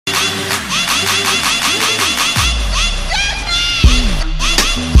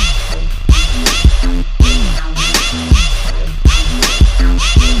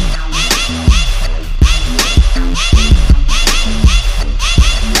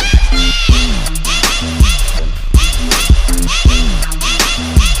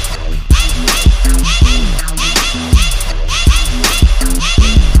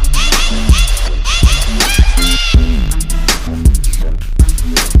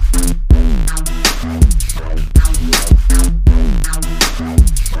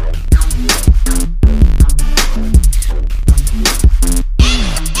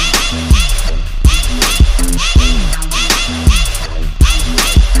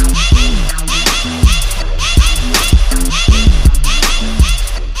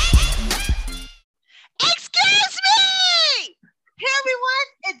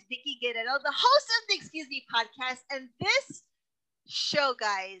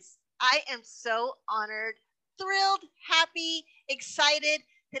guys, I am so honored, thrilled, happy, excited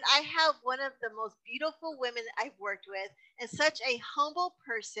that I have one of the most beautiful women I've worked with and such a humble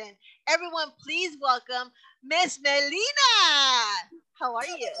person. Everyone, please welcome Miss Melina. How are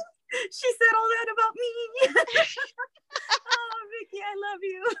you? She said all that about me. Oh, Vicky, I love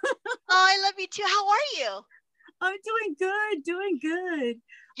you. Oh, I love you too. How are you? I'm doing good, doing good.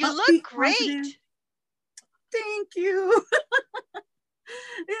 You look Upbeat, positive. great. Thank you.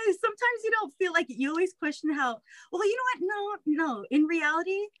 Sometimes you don't feel like it. You always question how, well, you know what? No. In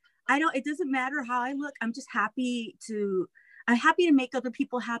reality, I don't, it doesn't matter how I look. I'm happy to make other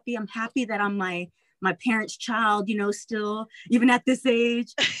people happy. I'm happy that I'm my parents' child, still, even at this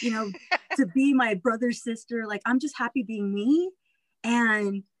age, to be my brother's sister. Like, I'm just happy being me.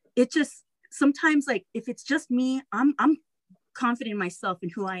 And it just, sometimes, like, if it's just me, I'm confident in myself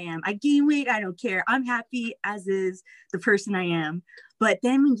and who I am. I gain weight, I don't care. I'm happy as is the person I am. But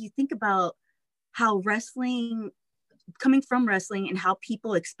then when you think about how coming from wrestling and how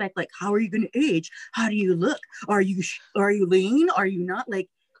people expect, like, how are you going to age? How do you look? Are you lean? Are you not? Like,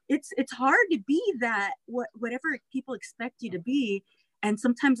 it's hard to be that whatever people expect you to be. And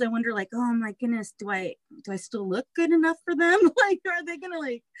sometimes I wonder, like, oh my goodness, do I still look good enough for them? Like, are they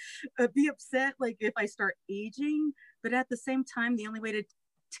gonna be upset like if I start aging? But at the same time, the only way to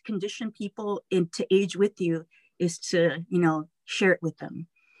condition people to age with you is to share it with them.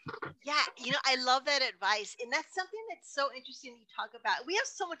 Yeah, I love that advice. And that's something that's so interesting you talk about. We have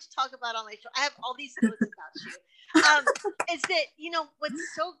so much to talk about on my show. I have all these notes about you. Is that,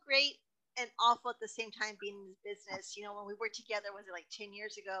 what's so great and awful at the same time being in this business, when we were together, was it like 10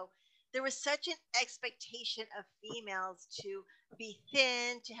 years ago? There was such an expectation of females to be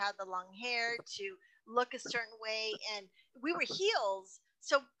thin, to have the long hair, to look a certain way. And we were heels.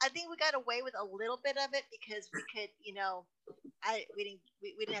 So I think we got away with a little bit of it because we could, we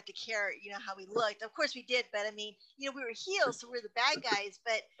didn't have to care, how we looked. Of course we did, but I mean, we were heels, so we were the bad guys.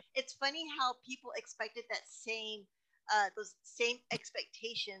 But it's funny how people expected that same, those same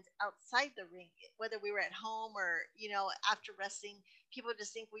expectations outside the ring, whether we were at home or after wrestling. People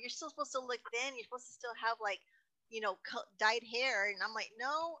just think, well, you're still supposed to look thin. You're supposed to still have like, dyed hair, and I'm like,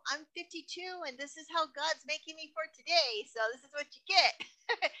 no, I'm 52, and this is how God's making me for today. So this is what you get,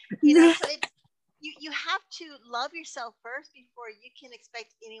 So it's you have to love yourself first before you can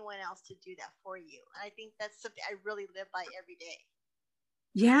expect anyone else to do that for you. And I think that's something I really live by every day.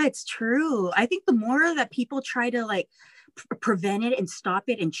 Yeah, it's true. I think the more that people try to like prevent it and stop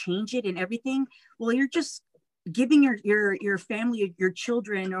it and change it and everything, well, you're just giving your family, your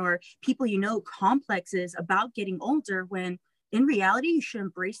children, or people complexes about getting older, when in reality you should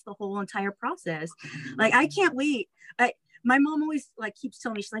embrace the whole entire process. Like, I can't wait. My mom always like keeps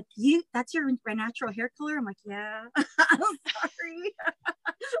telling me, she's like, that's your natural hair color? I'm like, yeah. I'm sorry.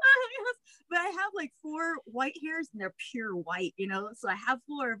 But I have like 4 white hairs and they're pure white, so I have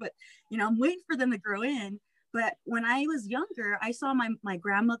 4, but I'm waiting for them to grow in. But when I was younger, I saw my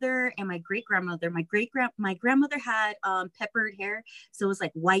grandmother and my great grandmother. My grandmother had peppered hair, so it was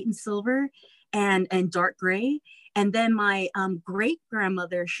like white and silver, and dark gray. And then my great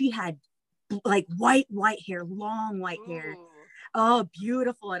grandmother, she had like white hair, long white hair. Ooh. Oh,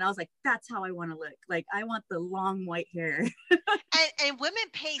 beautiful. And I was like, that's how I want to look. Like, I want the long white hair. And women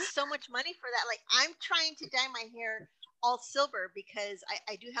pay so much money for that. Like, I'm trying to dye my hair all silver because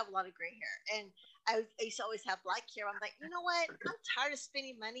I do have a lot of gray hair, and I used to always have black hair. I'm like, you know what? I'm tired of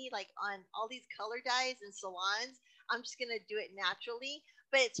spending money like on all these color dyes and salons. I'm just gonna do it naturally.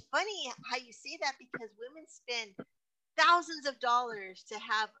 But it's funny how you say that, because women spend thousands of dollars to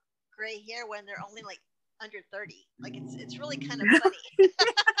have gray hair when they're only like under 30. Like, it's really kind of funny.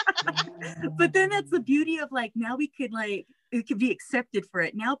 But then that's the beauty of, like, now it could be accepted for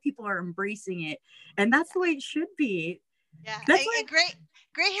it. Now people are embracing it, and that's the way it should be. Yeah, That's and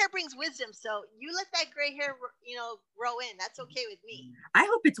gray hair brings wisdom. So you let that gray hair, grow in. That's okay with me. I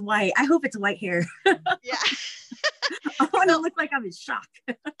hope it's white. I hope it's white hair. Yeah. I want to look like I'm in shock.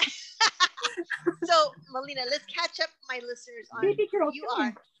 So, Melina, let's catch up my listeners on Baby girl, who you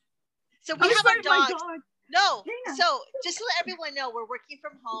are. So we I'm have sorry, our dogs. my dog. No. Yeah. So just to let everyone know, we're working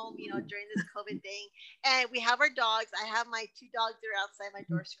from home, during this COVID thing. And we have our dogs. I have my 2 dogs that are outside my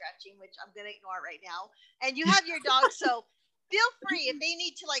door scratching, which I'm going to ignore right now. And you have your dogs. So feel free. If they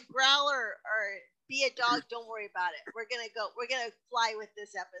need to like growl or be a dog, don't worry about it. We're going to fly with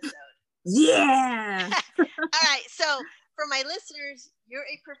this episode. Yeah. All right. So for my listeners, you're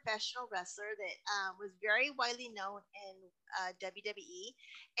a professional wrestler that was very widely known in WWE,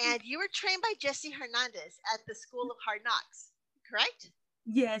 and you were trained by Jesse Hernandez at the School of Hard Knocks, correct?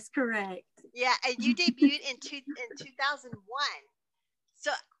 Yes, correct. Yeah, and you debuted in 2001.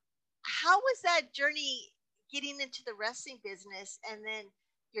 So how was that journey getting into the wrestling business and then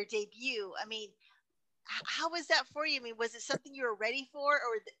your debut? I mean, how was that for you? I mean, was it something you were ready for,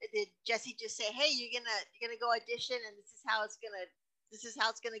 or did Jesse just say, "Hey, you're gonna go audition, and this is how it's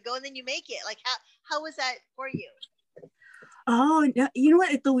gonna go," and then you make it? Like, how was that for you? Oh, you know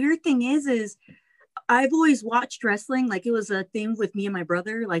what? The weird thing is I've always watched wrestling. Like it was a thing with me and my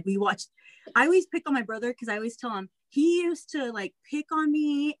brother. Like we watched. I always pick on my brother because I always tell him he used to like pick on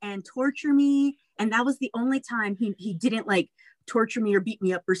me and torture me, and that was the only time he didn't like torture me or beat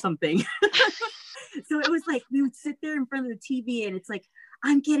me up or something. So it was like we would sit there in front of the TV and it's like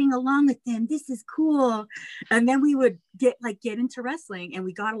I'm getting along with them. This is cool. And then we would get into wrestling and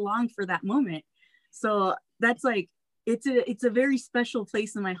we got along for that moment. So that's like it's a very special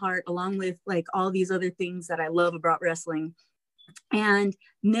place in my heart along with like all these other things that I love about wrestling. And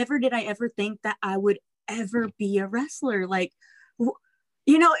never did I ever think that I would ever be a wrestler. Like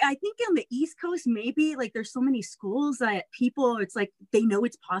I think on the East Coast, maybe like there's so many schools that people, it's like they know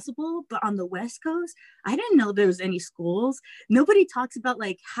it's possible. But on the West Coast, I didn't know there was any schools. Nobody talks about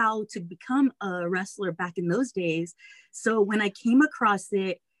like how to become a wrestler back in those days. So when I came across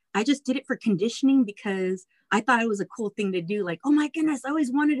it, I just did it for conditioning because I thought it was a cool thing to do. Like, oh my goodness, I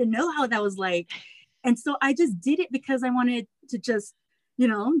always wanted to know how that was like. And so I just did it because I wanted to just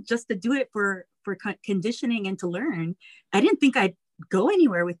to do it for conditioning and to learn. I didn't think I'd go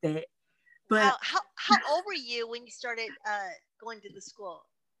anywhere with it. But how old were you when you started going to the school?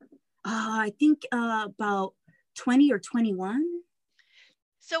 I think about 20 or 21.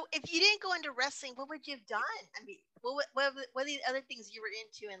 So if you didn't go into wrestling, what would you have done? I mean, what are the other things you were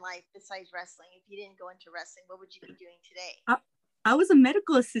into in life besides wrestling? If you didn't go into wrestling, what would you be doing today? I was a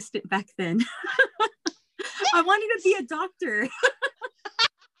medical assistant back then. I wanted to be a doctor.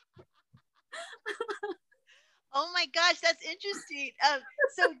 Oh my gosh, that's interesting.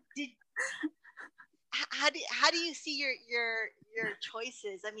 So how do you see your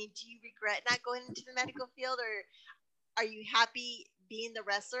choices? I mean, do you regret not going into the medical field, or are you happy being the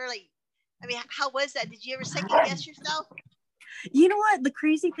wrestler? Like, I mean, how was that? Did you ever second guess yourself? You know what? The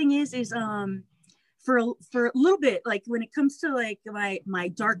crazy thing is for a little bit, like when it comes to like my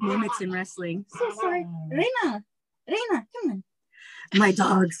dark moments in wrestling. So sorry, Reina, come on, my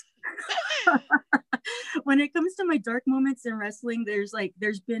dogs. When it comes to my dark moments in wrestling,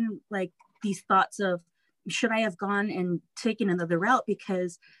 there's been like these thoughts of should I have gone and taken another route,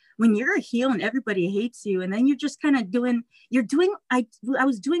 because when you're a heel and everybody hates you and then you're just kind of I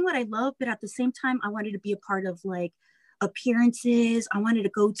was doing what I love, but at the same time I wanted to be a part of like appearances. I wanted to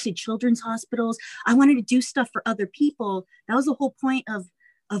go to children's hospitals. I wanted to do stuff for other people. That was the whole point of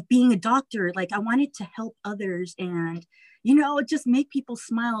being a doctor. Like I wanted to help others and just make people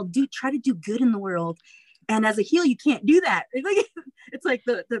smile, try to do good in the world. And as a heel, you can't do that. It's like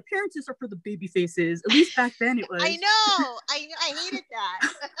the appearances are for the baby faces. At least back then it was. I know. I hated that.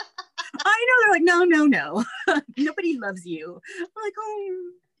 I know. They're like, no. Nobody loves you. I'm like,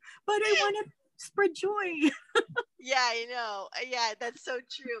 oh, but I want to spread joy. Yeah, I know. Yeah, that's so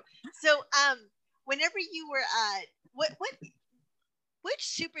true. So, whenever you were, which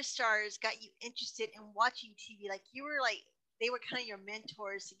superstars got you interested in watching TV? Like you were like they were kind of your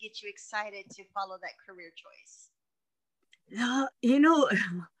mentors to get you excited to follow that career choice.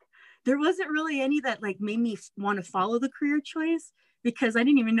 There wasn't really any that like made me want to follow the career choice because I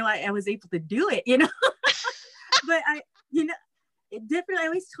didn't even know I was able to do it, But definitely I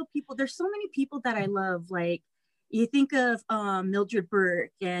always tell people there's so many people that I love. Like you think of Mildred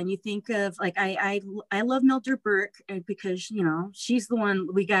Burke, and you think of like I love Mildred Burke because she's the one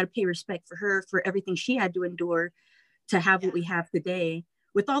we got to pay respect for her for everything she had to endure to have what we have today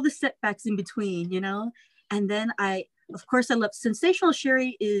with all the setbacks in between, And then of course I love Sensational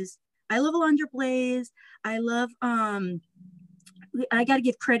Sherri. I love Alundra Blaze. I love I got to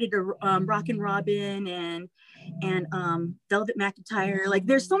give credit to Rockin' Robin and Velvet McIntyre. Like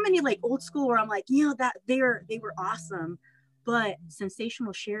there's so many like old school where I'm like, that they were awesome. But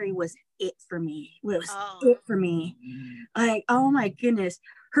Sensational Sherri was it for me. It was it for me. Like, oh my goodness.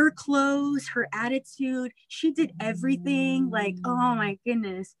 Her clothes, her attitude, she did everything. Like, oh my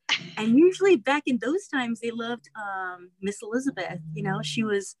goodness. And usually back in those times, they loved Miss Elizabeth. She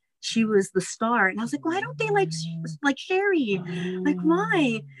was the star. And I was like, why don't they like Sherri? Like,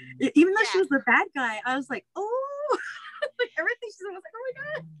 why? Even though she was the bad guy, I was like, oh, everything she said, I was like, oh my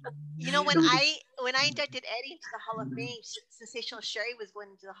God. When I inducted Eddie into the Hall of Fame, Sensational Sherri was going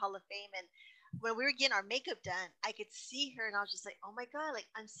into the Hall of Fame. And when we were getting our makeup done, I could see her and I was just like, oh my God, like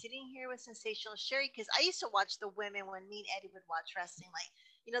I'm sitting here with Sensational Sherri. Because I used to watch the women when me and Eddie would watch wrestling. Like,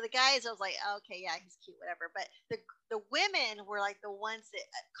 You know, the guys, I was like, oh, okay, yeah, he's cute, whatever. But the women were like the ones that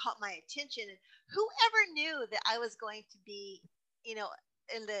caught my attention. And whoever knew that I was going to be, you know,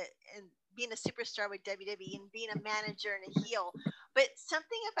 in the in being a superstar with WWE and being a manager and a heel. But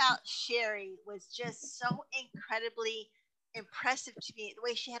something about Sherri was just so incredibly impressive to me. The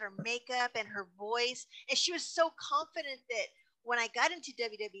way she had her makeup and her voice, and she was so confident that when I got into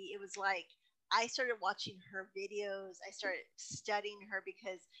WWE, it was like I started watching her videos. I started studying her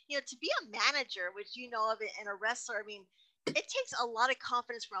because, you know, to be a manager, which you know of it, and a wrestler, I mean, it takes a lot of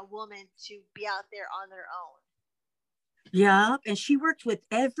confidence from a woman to be out there on their own. Yeah, and she worked with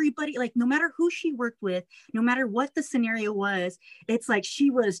everybody, like no matter who she worked with, no matter what the scenario was, it's like she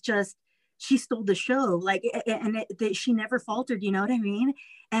was just, she stole the show, like, and she never faltered, you know what I mean?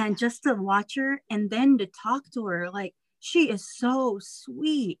 And just to watch her and then to talk to her, like, she is so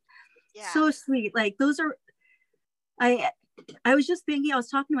sweet. Yeah. So sweet. Like, those are, I was just thinking, I was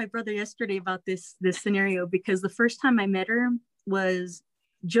talking to my brother yesterday about this scenario, because the first time I met her was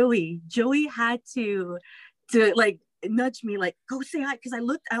Joey had to like nudge me, like, go say hi, because I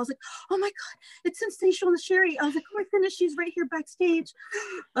was like, oh my god, it's Sensational Sherri. I was like, oh my goodness, she's right here backstage.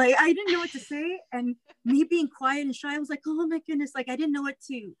 Like, I didn't know what to say, and me being quiet and shy, I was like, oh my goodness, like I didn't know what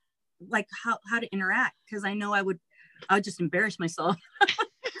to, like, how to interact, because I know I would just embarrass myself.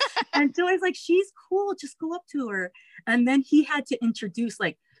 And Joey's like, she's cool, just go up to her. And then he had to introduce,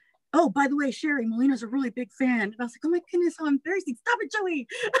 like, oh, by the way, Sherri, Melina's a really big fan. And I was like, oh my goodness, how embarrassing. Stop it, Joey.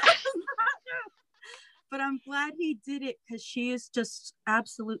 But I'm glad he did it, because she is just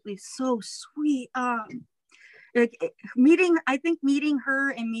absolutely so sweet. Meeting her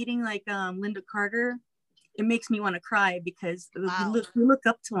and meeting like Linda Carter, it makes me want to cry, because wow. we look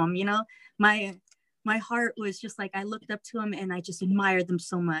up to them, you know. My heart was just like, I looked up to them and I just admired them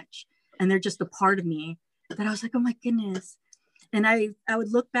so much, and they're just a part of me, that I was like, oh my goodness. And I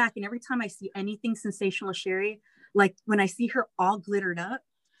would look back, and every time I see anything Sensational Sherri, like when I see her all glittered up,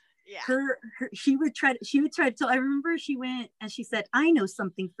 yeah, she would try to tell. I remember she went and she said, I know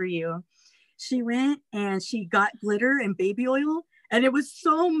something for you. She went and she got glitter and baby oil, and it was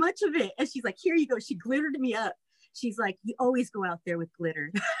so much of it, and she's like, here you go. She glittered me up. She's like, you always go out there with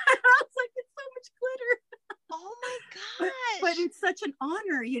glitter. I was like, it's so much glitter. Oh my gosh. But it's such an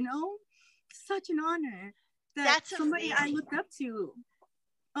honor, you know, such an honor that that's somebody amazing. I look up to.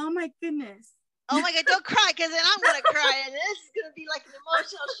 Oh my goodness. Oh my god, don't cry, because then I'm gonna cry, and this is gonna be like an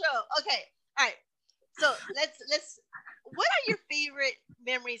emotional show. Okay, all right. So let's. What are your favorite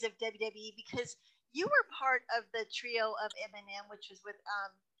memories of WWE? Because you were part of the trio of M&M, which was with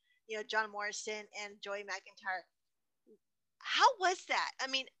you know, John Morrison and Joey McIntyre. How was that? I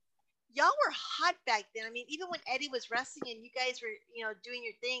mean, y'all were hot back then. I mean, even when Eddie was wrestling and you guys were, you know, doing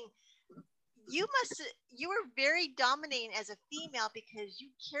your thing, you were very dominating as a female, because you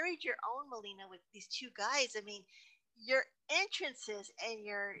carried your own, Melina, with these two guys. I mean, your entrances and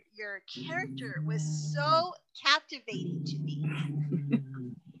your character was so captivating to me.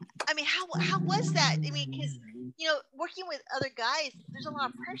 I mean, how was that? I mean, because, you know, working with other guys, there's a lot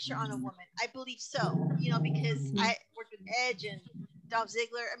of pressure on a woman. I believe so, you know, because I worked with Edge and Dolph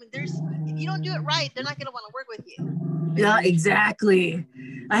Ziggler. I mean, if you don't do it right, they're not going to want to work with you. Yeah, exactly.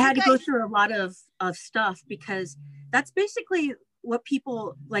 I had to go through a lot of stuff, because that's basically what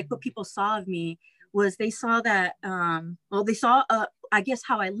people saw of me, was they saw that, they saw, I guess,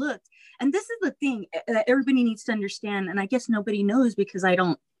 how I looked. And this is the thing that everybody needs to understand, and I guess nobody knows because I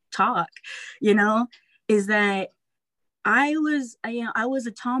don't talk, you know, is that I was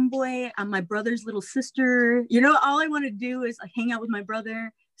a tomboy. I'm my brother's little sister. You know, all I want to do is hang out with my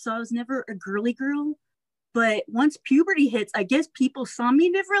brother. So I was never a girly girl. But once puberty hits, I guess people saw me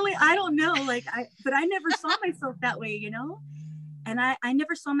differently. I don't know. But I never saw myself that way, you know? And I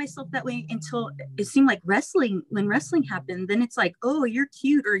never saw myself that way until it seemed like when wrestling happened. Then it's like, oh, you're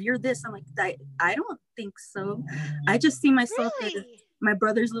cute, or you're this. I'm like, I don't think so. I just see myself as my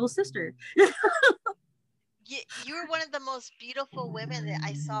brother's little sister. You were one of the most beautiful women that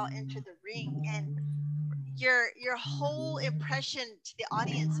I saw enter the ring, and your whole impression to the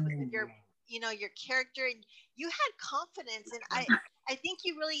audience with your, you know, your character, and you had confidence. And I think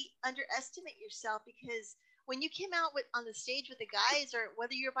you really underestimate yourself, because when you came out on the stage with the guys, or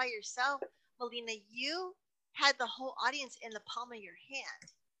whether you're by yourself, Melina, you had the whole audience in the palm of your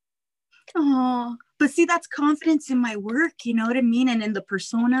hand. Oh, but see, that's confidence in my work, you know what I mean? And in the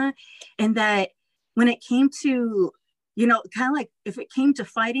persona, and that when it came to, you know, kind of like if it came to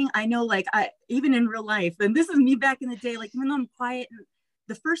fighting, I know, like, even in real life, and this is me back in the day, like, even though I'm quiet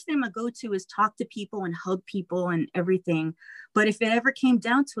the first thing I go to is talk to people and hug people and everything. But if it ever came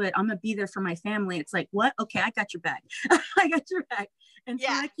down to it, I'm gonna be there for my family. It's like, what? Okay, I got your back. I got your back. And so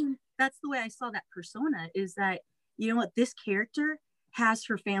that's the way I saw that persona, is that, you know what, this character has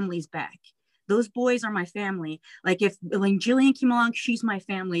her family's back. Those boys are my family. Like if when Jillian came along, she's my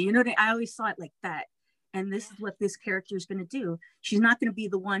family. You know, I always saw it like that. And this is what this character is going to do. She's not going to be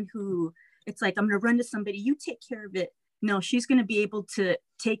the one who, it's like, I'm going to run to somebody, you take care of it. No, she's going to be able to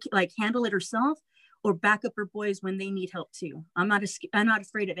handle it herself, or back up her boys when they need help too. I'm not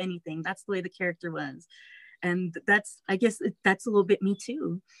afraid of anything. That's the way the character was. And I guess that's a little bit me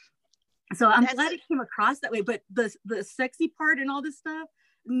too. So I'm glad it came across that way. But the sexy part and all this stuff,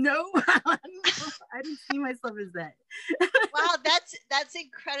 no, I didn't see myself as that. Wow, that's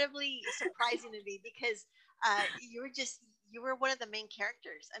incredibly surprising to me, because you were one of the main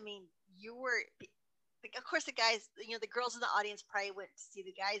characters. I mean, you were, like, of course the guys, you know, the girls in the audience probably went to see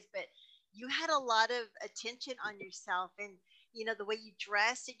the guys, but you had a lot of attention on yourself, and you know, the way you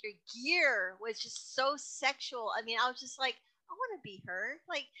dressed and your gear was just so sexual. I mean, I was just like, I want to be her.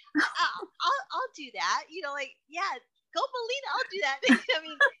 Like, I'll do that. You know, like, yeah, go Melina, I'll do that. I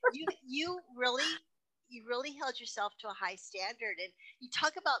mean, you really held yourself to a high standard, and you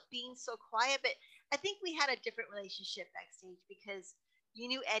talk about being so quiet, but I think we had a different relationship backstage, because you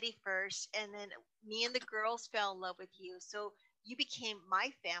knew Eddie first, and then me and the girls fell in love with you. So you became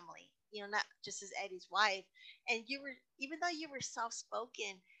my family, you know, not just as Eddie's wife. And you were, even though you were soft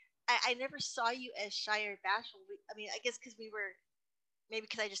spoken, I never saw you as shy or bashful. I mean, I guess because we were, maybe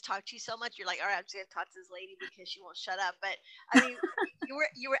because I just talked to you so much, you're like, all right, I'm just gonna talk to this lady because she won't shut up. But I mean, you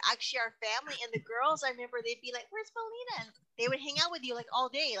were actually our family, and the girls, I remember they'd be like, "Where's Melina?" And they would hang out with you like all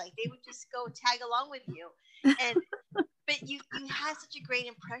day, like they would just go tag along with you. And but you had such a great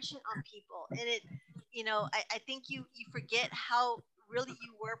impression on people, and it, you know, I think you forget how really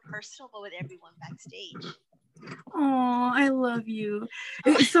you were personable with everyone backstage. Oh, I love you.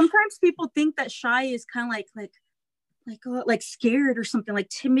 Sometimes people think that shy is kind of like scared or something, like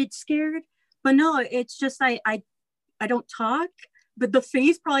timid, scared. But no, it's just I don't talk, but the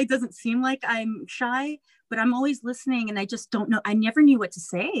face probably doesn't seem like I'm shy, but I'm always listening, and I just don't know. I never knew what to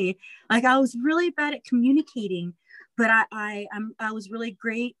say. Like, I was really bad at communicating, but I was really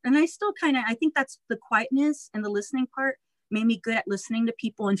great. And I still I think that's the quietness and the listening part made me good at listening to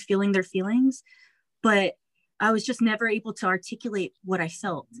people and feeling their feelings. But I was just never able to articulate what I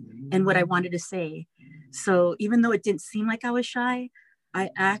felt and what I wanted to say. So even though it didn't seem like I was shy, I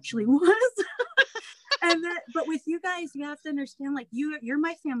actually was. But with you guys, you have to understand, like, you're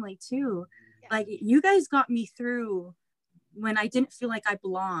my family too. Yeah. Like, you guys got me through when I didn't feel like I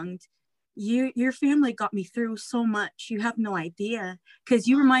belonged. Your family got me through so much. You have no idea, because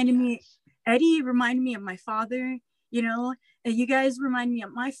you reminded me, Eddie reminded me of my father, you know, and you guys remind me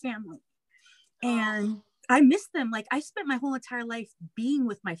of my family. And I miss them. Like, I spent my whole entire life being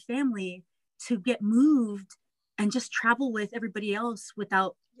with my family to get moved and just travel with everybody else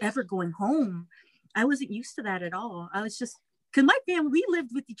without ever going home. I wasn't used to that at all. I was just, because my family, we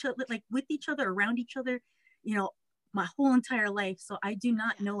lived with each other, around each other, you know, my whole entire life. So I do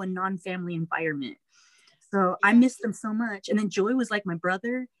not know a non-family environment. So I miss them so much. And then Joey was like my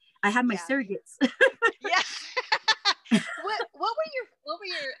brother. I had my surrogates. Yeah. What were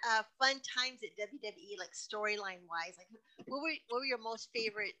your fun times at WWE, like storyline wise? Like, what were your most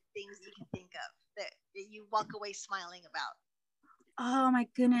favorite things you can think of that you walk away smiling about? Oh my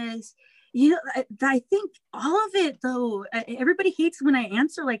goodness. You know, I think all of it, though. Everybody hates when I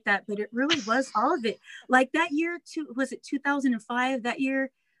answer like that, but it really was all of it. Like that year, was it 2005? That year,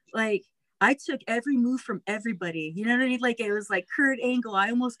 like, I took every move from everybody. You know what I mean? Like, it was like Kurt Angle, I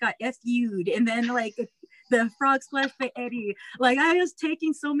almost got FU'd, and then like the frog splash by Eddie. Like, I was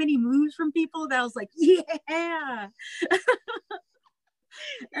taking so many moves from people that I was like, yeah.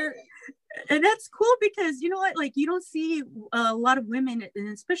 And that's cool, because you know what, like, you don't see a lot of women, and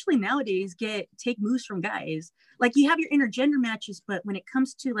especially nowadays, take moves from guys. Like, you have your intergender matches, but when it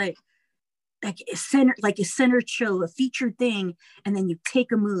comes to like a center show, a featured thing, and then you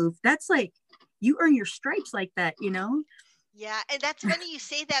take a move, that's like, you earn your stripes like that, you know? Yeah, and that's funny you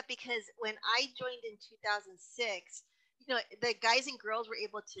say that, because when I joined in 2006, you know, the guys and girls were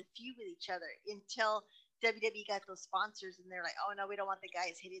able to feud with each other until WWE got those sponsors, and they're like, oh no, we don't want the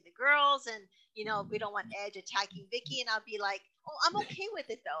guys hitting the girls, and you know, we don't want Edge attacking Vicky. And I'll be like, oh, I'm okay with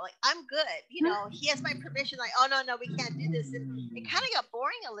it though, like, I'm good, you know, he has my permission. Like, oh no, we can't do this. And it kind of got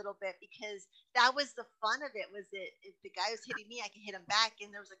boring a little bit, because that was the fun of it, was that if the guy was hitting me, I could hit him back, and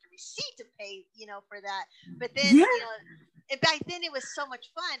there was like a receipt to pay, you know, for that. But then, you know, And back then it was so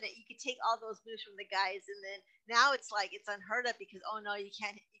much fun that you could take all those moves from the guys, and then now it's like it's unheard of because oh no, you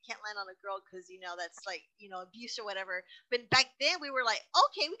can't land on a girl because that's like abuse or whatever. But back then we were like,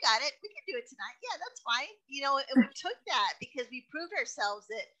 okay, we got it, we can do it tonight. Yeah, that's fine. And we took that because we proved ourselves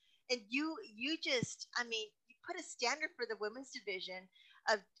that. And you just, I mean, you put a standard for the women's division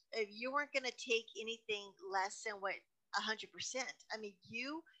of if you weren't going to take anything less than what 100%. I mean,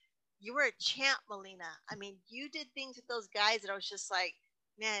 you were a champ, Melina. I mean, you did things with those guys that I was just like,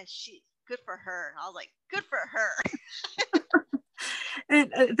 man, she good for her. I was like, good for her. And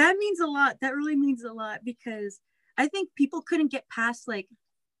that means a lot. That really means a lot because I think people couldn't get past like,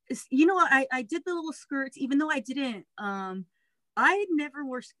 I did the little skirts, even though I didn't. I never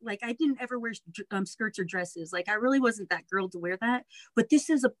wore I didn't ever wear skirts or dresses. Like I really wasn't that girl to wear that. But this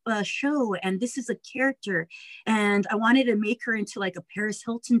is a show and this is a character, and I wanted to make her into like a Paris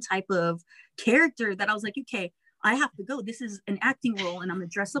Hilton type of character that I was like, okay, I have to go. This is an acting role, and I'm gonna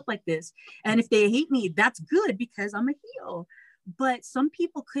dress up like this. And if they hate me, that's good because I'm a heel. But some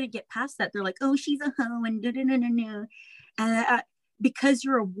people couldn't get past that. They're like, oh, she's a hoe and da da da da da. Because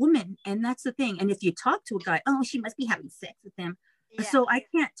you're a woman, and that's the thing. And if you talk to a guy, oh, she must be having sex with him. Yeah. So I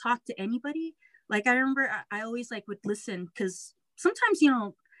can't talk to anybody. Like I remember I always like would listen because sometimes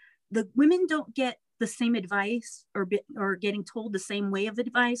the women don't get the same advice or getting told the same way of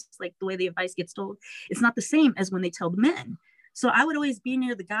advice, like the way the advice gets told. It's not the same as when they tell the men. So I would always be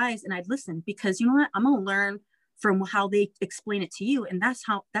near the guys and I'd listen because you know what, I'm gonna learn from how they explain it to you, and that's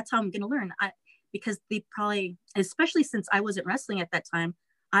how I'm gonna learn. Because they probably, especially since I wasn't wrestling at that time,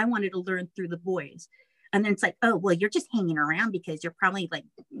 I wanted to learn through the boys. And then it's like, oh, well, you're just hanging around because you're probably like,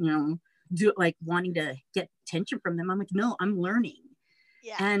 wanting to get attention from them. I'm like, no, I'm learning.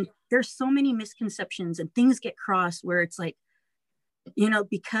 Yeah. And there's so many misconceptions and things get crossed where it's like,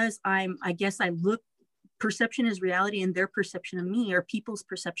 because I guess I look, perception is reality, and their perception of me or people's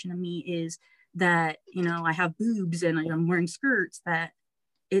perception of me is that, I have boobs and I'm wearing skirts, that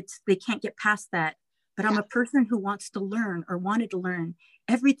they can't get past that. But I'm a person who wants to learn or wanted to learn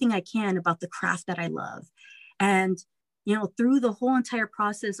everything I can about the craft that I love. And, through the whole entire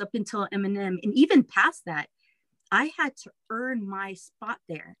process up until Eminem and even past that, I had to earn my spot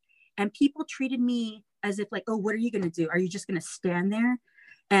there. And people treated me as if like, oh, what are you going to do? Are you just going to stand there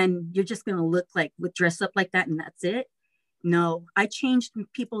and you're just going to look like dress up like that and that's it? No, I changed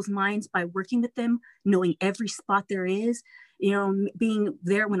people's minds by working with them, knowing every spot there is, being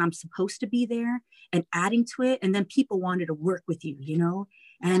there when I'm supposed to be there and adding to it. And then people wanted to work with you,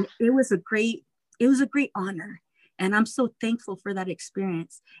 and it was a great honor. And I'm so thankful for that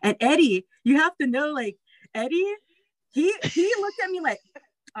experience. And Eddie, you have to know, like Eddie, he looked at me like,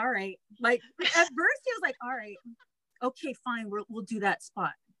 all right. Like at first he was like, all right, okay, fine. We'll do that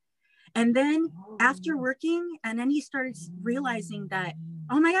spot. And then after working, and then he started realizing that,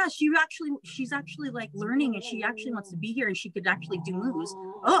 oh my gosh, she's actually like learning and she actually wants to be here and she could actually do moves.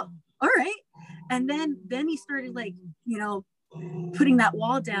 Oh, all right. And then he started like, putting that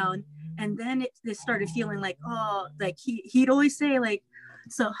wall down. And then it started feeling like, oh, like he'd always say like,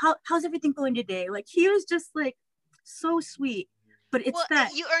 so how's everything going today? Like he was just like so sweet. But it's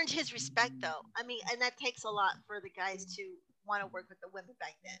that you earned his respect though. I mean, and that takes a lot for the guys to want to work with the women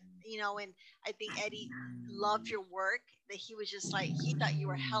back then, and I think Eddie loved your work, that he was just like, he thought you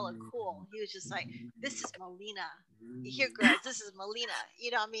were hella cool. He was just like, this is Melina. Here, girls, this is Melina.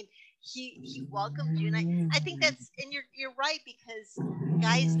 I mean, he welcomed you. And I think that's, and you're right, because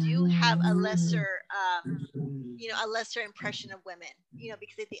guys do have a lesser impression of women,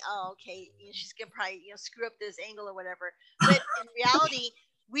 because they think, oh, okay, she's gonna probably, screw up this angle or whatever. But in reality,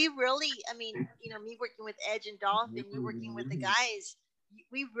 we really, I mean, me working with Edge and Dolph and you working with the guys,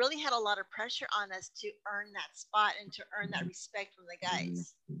 we really had a lot of pressure on us to earn that spot and to earn that respect from the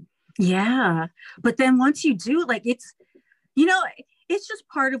guys. Yeah. But then once you do, like, it's just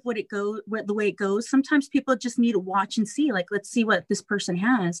part of the way it goes. Sometimes people just need to watch and see, like, let's see what this person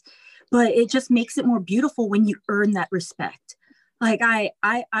has. But it just makes it more beautiful when you earn that respect. Like I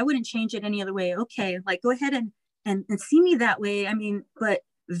wouldn't change it any other way. Okay, like go ahead and see me that way. I mean, but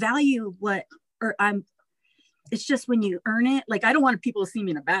value it's just when you earn it. Like I don't want people to see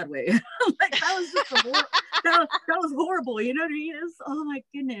me in a bad way. Like that was just that was horrible, what I mean? Oh my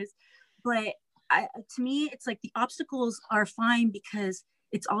goodness. But to me, it's like the obstacles are fine because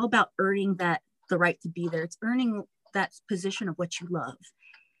it's all about earning the right to be there. It's earning that position of what you love.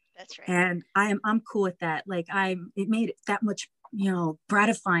 That's right. And I'm cool with that. Like it made it that much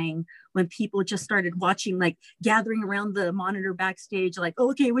gratifying when people just started watching, like gathering around the monitor backstage, like,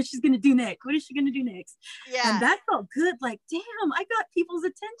 oh, okay, what's she gonna do next? What is she gonna do next? Yeah. And that felt good. Like, damn, I got people's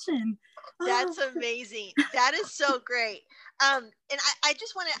attention. That's amazing. That is so great. And I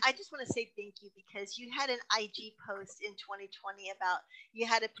just want to say thank you, because you had an IG post in 2020 about, you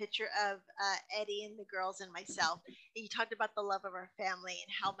had a picture of Eddie and the girls and myself, and you talked about the love of our family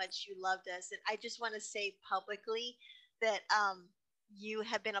and how much you loved us. And I just want to say publicly that you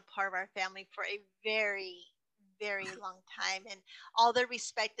have been a part of our family for a very, very long time, and all the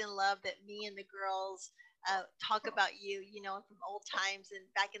respect and love that me and the girls talk about you, from old times and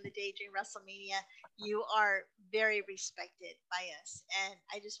back in the day during WrestleMania. You are very respected by us. And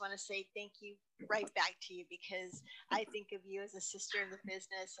I just want to say thank you right back to you, because I think of you as a sister in the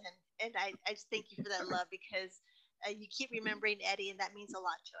business. And I just thank you for that love, because you keep remembering Eddie, and that means a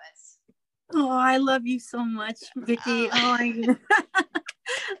lot to us. Oh, I love you so much, Vicky. That's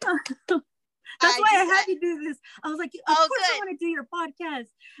why I had to do this. I was like, of course I want to do your podcast.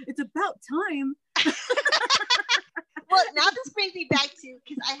 It's about time. Well, now this brings me back to,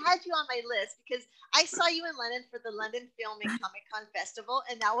 because I had you on my list, because I saw you in London for the London Film and Comic Con Festival,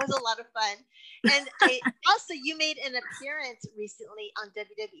 and that was a lot of fun. And also, you made an appearance recently on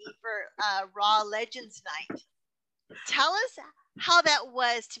WWE for Raw Legends Night. Tell us how that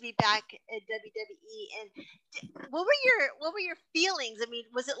was to be back at WWE, and what were your feelings? I mean,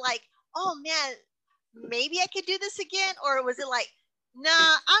 was it like, oh man, maybe I could do this again, or was it like,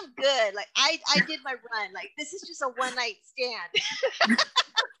 nah, I'm good, like I did my run, like this is just a one night stand?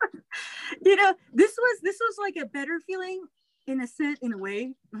 This was like a better feeling in a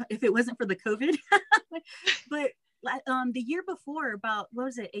way, if it wasn't for the COVID. But the year before, about, what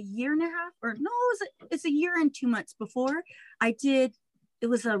was it, a year and a half, or no, it's a year and 2 months before, it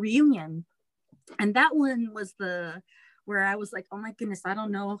was a reunion, and that one was where I was like, oh my goodness, I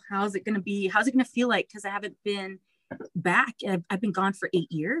don't know, how's it gonna feel like, because I haven't been back. I've been gone for 8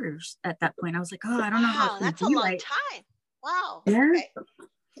 years at that point. I was like, oh, I don't know how it's that's a long time. Wow. Yeah. Okay.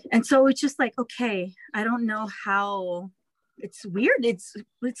 And so it's just like, okay, I don't know how. It's weird. It's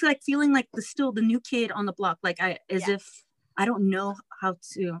like feeling like still the new kid on the block, like if I don't know how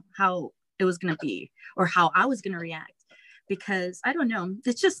it was gonna be, or how I was gonna react, because I don't know.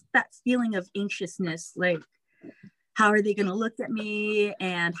 It's just that feeling of anxiousness, like, how are they gonna look at me,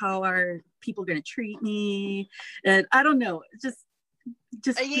 and how are people gonna treat me? And I don't know. Just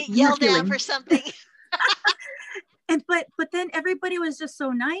are you yelled down for something? And but then everybody was just so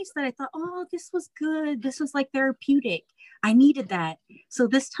nice that I thought, oh, this was good. This was like therapeutic. I needed that. So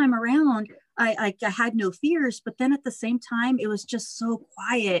this time around, I had no fears, but then at the same time, it was just so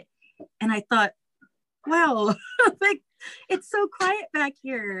quiet. And I thought, wow, like, it's so quiet back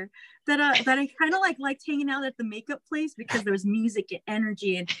here that I kind of liked hanging out at the makeup place, because there was music and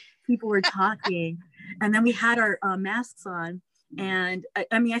energy and people were talking. And then we had our masks on. And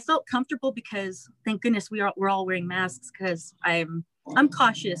I mean, I felt comfortable, because thank goodness we're all wearing masks, because I'm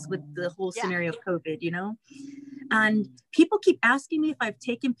cautious with the whole scenario of COVID, And people keep asking me if I've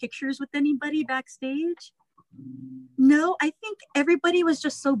taken pictures with anybody backstage. No, I think everybody was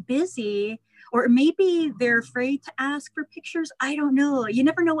just so busy, or maybe they're afraid to ask for pictures. I don't know. You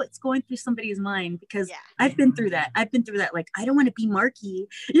never know what's going through somebody's mind, because I've been through that. Like, I don't want to be marky.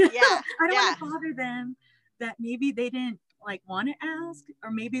 I don't want to bother them, that maybe they didn't want to ask,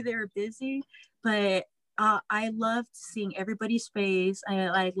 or maybe they're busy. But I loved seeing everybody's face.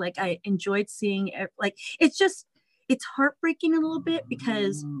 I enjoyed seeing, it's heartbreaking a little bit,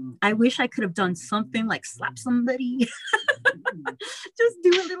 because I wish I could have done something like slap somebody. Just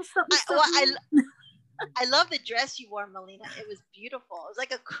do a little something. I love the dress you wore, Melina. It was beautiful. It was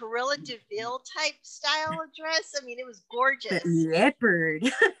like a Cruella de Vil type style of dress. I mean, it was gorgeous. The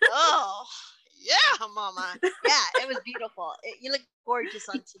leopard. Oh, yeah, mama. Yeah, it was beautiful. You look gorgeous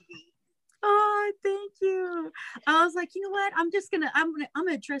on TV. Oh, thank you. I was like, you know what? I'm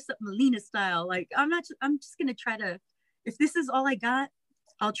gonna dress up Melina style. Like, I'm just gonna try to, if this is all I got,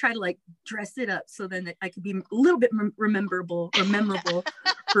 I'll try to dress it up so then I could be a little bit memorable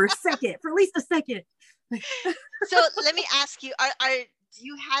for at least a second. So let me ask you, do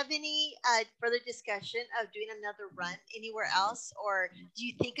you have any further discussion of doing another run anywhere else, or do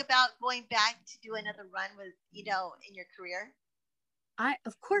you think about going back to do another run with, in your career?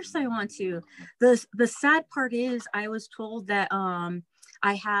 Of course I want to. The sad part is, I was told that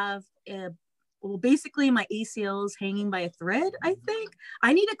I have basically my ACL is hanging by a thread. I think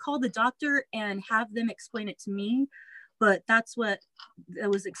I need to call the doctor and have them explain it to me, but that's what it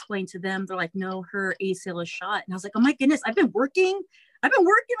was explained to them. They're like, no, her ACL is shot. And I was like, oh my goodness, I've been working. I've been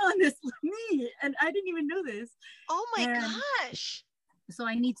working on this me, and I didn't even know this. Oh my gosh. So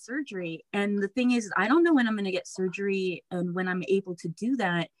I need surgery. And the thing is, I don't know when I'm going to get surgery and when I'm able to do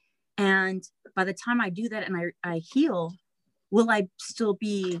that. And by the time I do that and I heal, will I still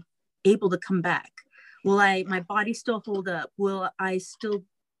be able to come back? Will my body still hold up? Will I still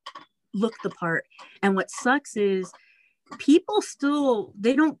look the part? And what sucks is people still,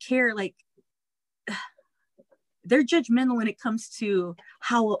 they don't care. Like, they're judgmental when it comes to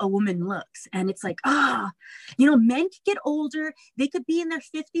how a woman looks. And it's like, men could get older. They could be in their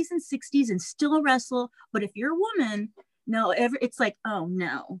 50s and 60s and still wrestle. But if you're a woman, it's like, oh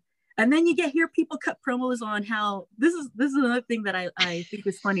no. And then you hear people cut promos on how this is another thing that I think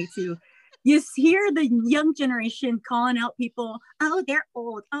is funny too. You hear the young generation calling out people, oh, they're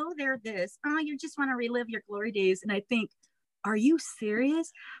old. Oh, they're this. Oh, you just want to relive your glory days. And I think, are you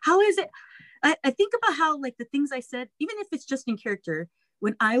serious? How is it? I think about how, like, the things I said, even if it's just in character,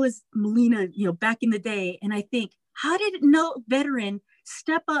 when I was Melina, back in the day, and I think, how did no veteran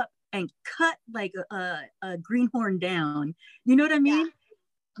step up and cut like a greenhorn down? You know what I mean?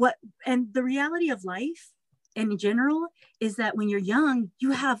 Yeah. And the reality of life in general is that when you're young,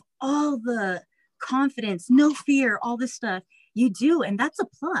 you have all the confidence, no fear, all this stuff you do, and that's a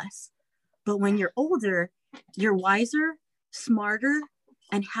plus. But when you're older, you're wiser, smarter,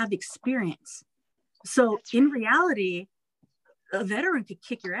 and have experience. So in reality, a veteran could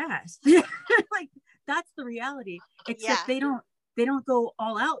kick your ass. Like, that's the reality. Except they don't go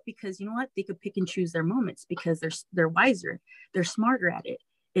all out, because you know what? They could pick and choose their moments because they're wiser, they're smarter at it.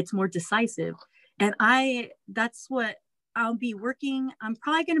 It's more decisive. And that's what I'll be working. I'm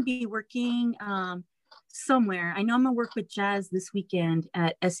probably going to be working somewhere. I know I'm going to work with Jazz this weekend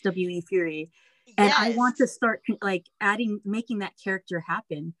at SWE Fury. And yes. I want to start like making that character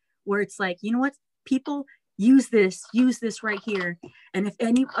happen, where it's like, you know what, people use this right here. And if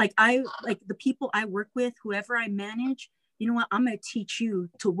the people I work with, whoever I manage, you know what, I'm going to teach you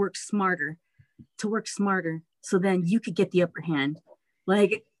to work smarter. So then you could get the upper hand.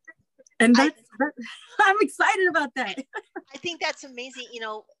 Like, and I'm excited about that. I think that's amazing.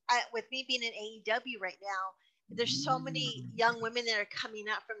 With me being in AEW right now, there's so many young women that are coming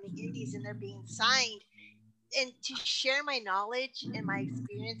up from the indies and they're being signed, and to share my knowledge and my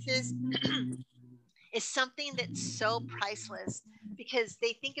experiences is something that's so priceless, because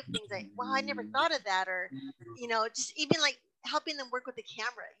they think of things like, wow, I never thought of that. Or, just even like helping them work with the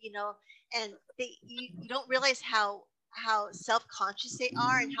camera, and you don't realize how self-conscious they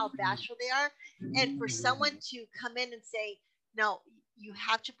are and how bashful they are. And for someone to come in and say, no, you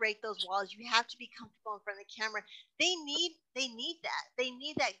have to break those walls. You have to be comfortable in front of the camera. They need that. They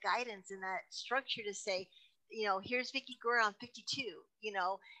need that guidance and that structure to say, here's Vicky Guerrero on 52,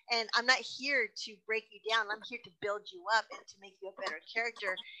 and I'm not here to break you down. I'm here to build you up and to make you a better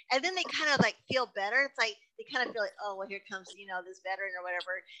character. And then they kind of like feel better. It's like they kind of feel like, oh, well, here comes, this veteran or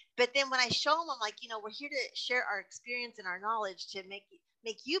whatever. But then when I show them, I'm like, we're here to share our experience and our knowledge to make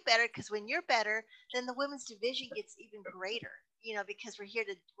you better, because when you're better, then the women's division gets even greater, because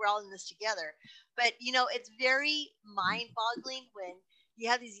we're all in this together. But, it's very mind-boggling when you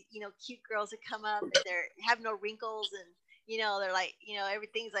have these, cute girls that come up and they have no wrinkles, and, they're like,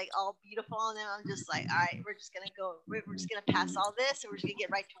 everything's like all beautiful on them. I'm just like, all right, we're just going to pass all this and we're just going to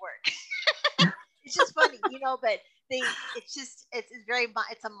get right to work. It's just funny, but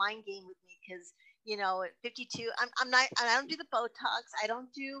it's a mind game with me, because, at 52, I don't do the Botox. I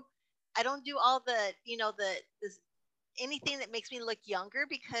don't do all the, anything that makes me look younger,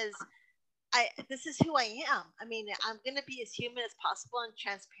 because this is who I am. I mean, I'm going to be as human as possible and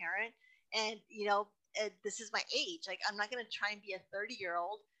transparent. And, this is my age. Like, I'm not going to try and be a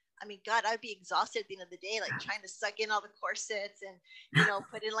 30-year-old. I mean, God, I'd be exhausted at the end of the day, like trying to suck in all the corsets and,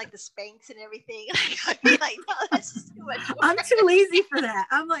 put in like the Spanx and everything. I'd be like, no, that's just too much work. I'm too lazy for that.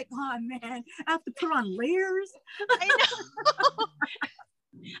 I'm like, oh man, I have to put on layers. I know.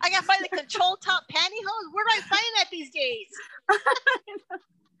 I got to find the control top pantyhose. Where do I find that these days?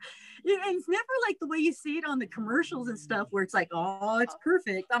 Yeah, and it's never like the way you see it on the commercials and stuff, where it's like, oh, it's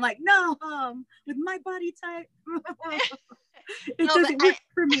perfect. I'm like, no, with my body type, it doesn't work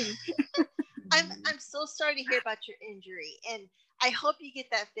for me. I'm so sorry to hear about your injury, and I hope you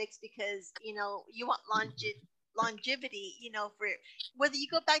get that fixed, because you want longevity. For whether you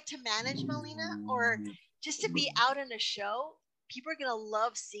go back to manage, Melina, or just to be out in a show, people are gonna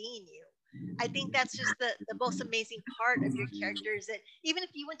love seeing you. I think that's just the most amazing part of your character, is that even if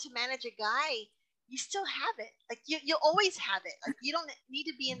you went to manage a guy, you still have it. Like, you always have it. Like, you don't need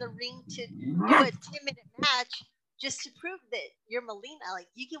to be in the ring to do a 10-minute match just to prove that you're Melina. Like,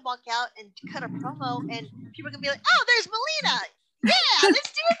 you can walk out and cut a promo and people are gonna be like, oh, there's Melina. yeah,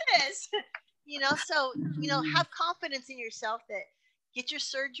 let's do this. So, have confidence in yourself that get your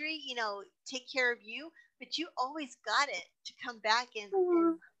surgery, take care of you, but you always got it to come back and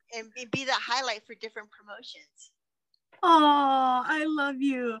be that highlight for different promotions. Oh, I love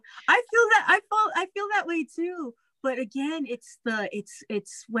you. I feel that way too. But again, it's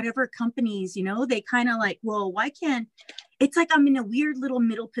whatever companies, they kind of like, well, why can't, it's like I'm in a weird little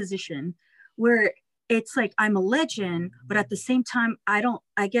middle position where it's like I'm a legend, but at the same time, I don't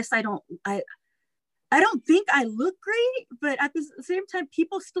think I look great, but at the same time,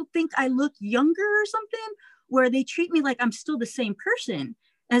 people still think I look younger or something, where they treat me like I'm still the same person,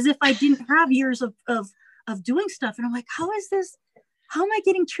 as if I didn't have years of doing stuff. And I'm like, how am I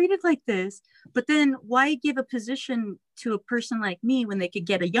getting treated like this? But then why give a position to a person like me when they could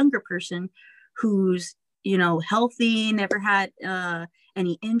get a younger person who's, healthy, never had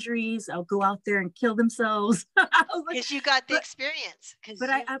any injuries, I'll go out there and kill themselves. Because you got the experience. But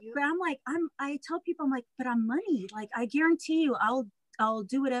I'm like, I tell people, I'm like, but I'm money. Like, I guarantee you, I'll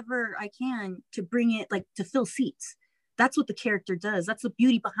do whatever I can to bring it, like, to fill seats. That's what the character does. That's the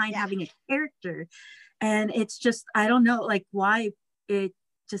beauty behind having a character. And it's just, I don't know, like, why it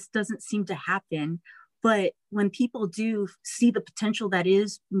just doesn't seem to happen. But when people do see the potential that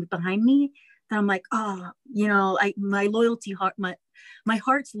is behind me, then I'm like, my loyalty heart, my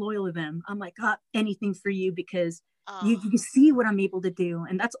heart's loyal to them. I'm like, anything for you, because you see what I'm able to do.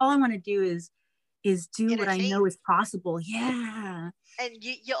 And that's all I want to do is do what I know is possible. Yeah. And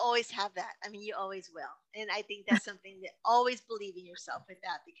you always have that. I mean, you always will. And I think that's something that always believe in yourself with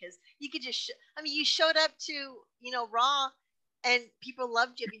that, because you could just, you showed up to, Raw and people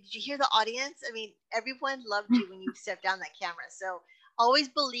loved you. I mean, did you hear the audience? I mean, everyone loved you when you stepped down that camera. So always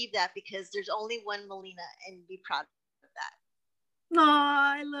believe that, because there's only one Melina, and be proud of that. Oh,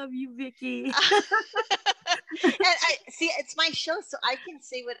 I love you, Vicky. And I see, it's my show, so I can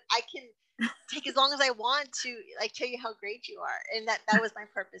say what I can take as long as I want to, like, tell you how great you are. And that was my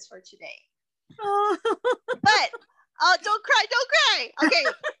purpose for today. Oh. But don't cry. Okay.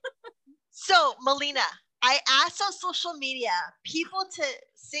 So, Melina, I asked on social media people to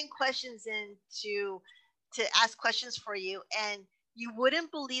send questions in to ask questions for you, and you wouldn't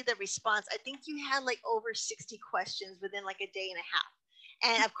believe the response. I think you had like over 60 questions within like a day and a half.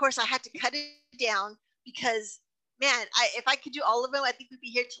 And of course, I had to cut it down because, man, if I could do all of them, I think we'd be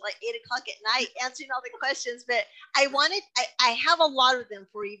here till like 8:00 at night answering all the questions. But I have a lot of them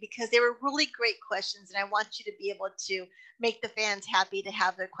for you because they were really great questions, and I want you to be able to make the fans happy to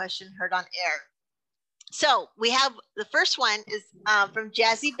have their question heard on air. So we have the first one is from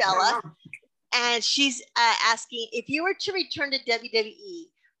Jazzy Bella, and she's asking, if you were to return to WWE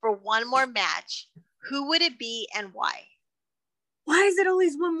for one more match, who would it be and why? Why is it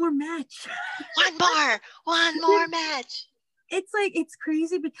always one more match? one more match. It's like, it's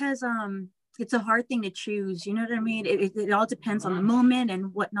crazy because it's a hard thing to choose. You know what I mean? It all depends on the moment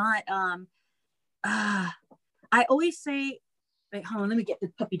and whatnot. I always say, wait, hold on, let me get the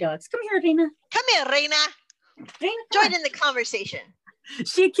puppy dogs. Come here, Reina. Come here, Reina. Join in the conversation.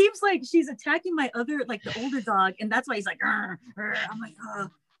 She keeps like, she's attacking my other, like the older dog, and that's why he's like, arr, arr. I'm like, oh,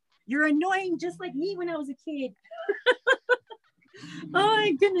 you're annoying just like me when I was a kid. Oh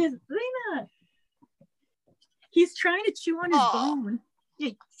my goodness, Reina. He's trying to chew on his bone.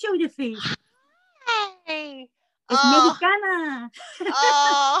 Yeah, show your face. Hey. It's Mexicana.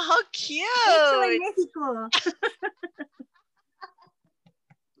 Oh, how cute. It's Mexico.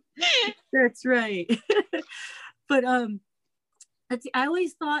 That's right. But I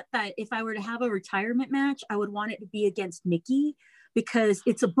always thought that if I were to have a retirement match, I would want it to be against Nikki, because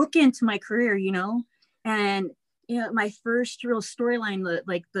it's a bookend to my career, you know. And my first real storyline,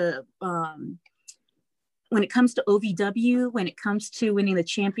 like the when it comes to OVW, when it comes to winning the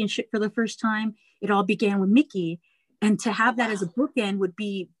championship for the first time, it all began with Mickey. And to have that as a bookend would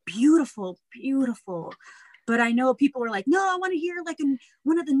be beautiful, beautiful. But I know people were like, no, I want to hear like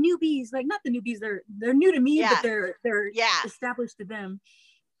one of the newbies, like not the newbies, they're new to me, but they're established to them.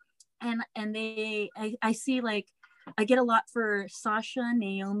 And I see, like, I get a lot for Sasha,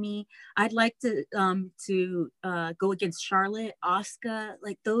 Naomi. I'd like to go against Charlotte, Asuka.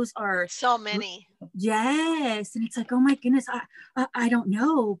 Like, those are so many. Yes. And it's like, oh my goodness, I don't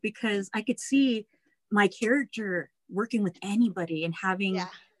know, because I could see my character working with anybody and having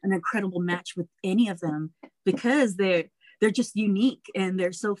an incredible match with any of them, because they're just unique and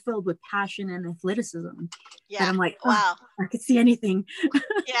they're so filled with passion and athleticism. Yeah. And I'm like, wow, I could see anything.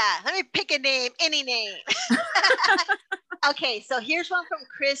 Yeah. Let me pick a name, any name. Okay. So here's one from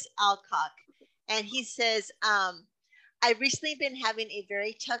Chris Alcock. And he says, I've recently been having a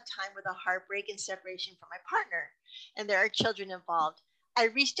very tough time with a heartbreak and separation from my partner, and there are children involved. I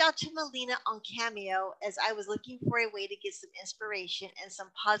reached out to Melina on Cameo as I was looking for a way to get some inspiration and some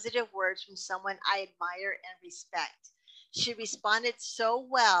positive words from someone I admire and respect. She responded so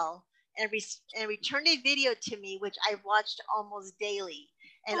well and returned a video to me, which I've watched almost daily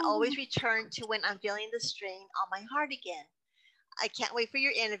and Oh, always return to when I'm feeling the strain on my heart again. I can't wait for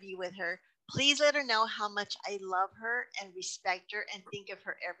your interview with her. Please let her know how much I love her and respect her and think of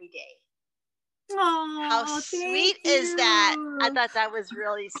her every day. How oh, thank sweet is that? I you. thought that was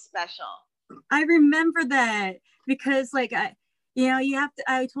really special. I remember that because like you have to,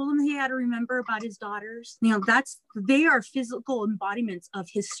 I told him he had to remember about his daughters. They are physical embodiments of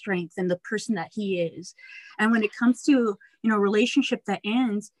his strength and the person that he is. And when it comes to, relationship that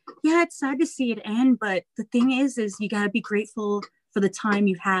ends, yeah, it's sad to see it end, but the thing is you got to be grateful for the time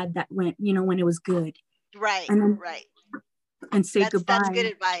you had that went, when it was good. Right, And then right. and say That's good goodbye.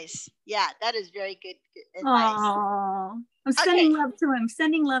 advice. Yeah, that is very good advice. Oh, I'm sending Okay. love to him.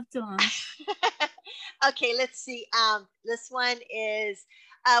 Sending love to him. Okay, let's see. This one is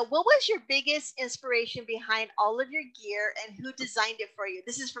what was your biggest inspiration behind all of your gear and who designed it for you?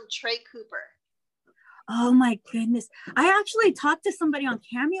 This is from Trey Cooper. Oh my goodness. I actually talked to somebody on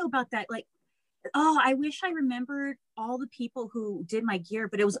Cameo about that. Like, oh, I wish I remembered all the people who did my gear,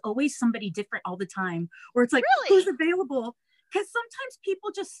 but it was always somebody different all the time. Or it's like, who's Really? available? Because sometimes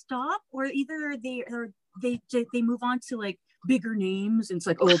people just stop, or either they move on to like bigger names, and it's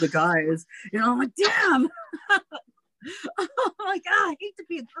like, oh, the guys, I'm like, damn. Oh my god, I hate to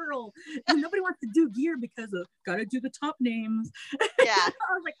be a girl, and nobody wants to do gear because of gotta do the top names. Yeah.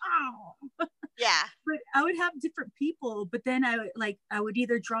 I was like, oh. Yeah. But I would have different people, but then I would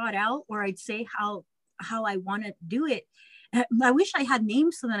either draw it out or I'd say how I want to do it. I wish I had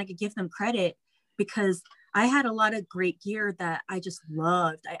names so that I could give them credit, because I had a lot of great gear that I just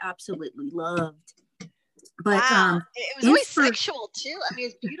loved. I absolutely loved. But Wow. It was always sexual too. I mean,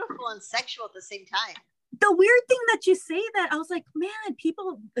 it's beautiful and sexual at the same time. The weird thing that you say that, I was like, man,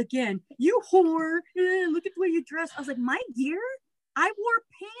 people, again, you whore, look at the way you dress. I was like, my gear, I wore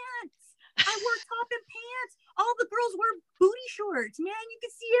pants. I wore top and pants. All the girls wear booty shorts. Man, you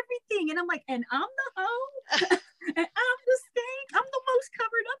can see everything. And I'm like, and I'm the hoe. And I'm the stank. I'm the most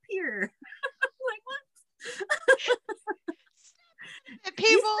covered up here. I'm like, what?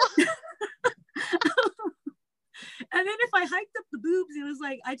 People. And then if I hiked up the boobs, it was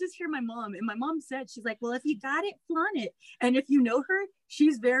like, I just hear my mom. And my mom said, she's like, well, if you got it, flaunt it. And if you know her,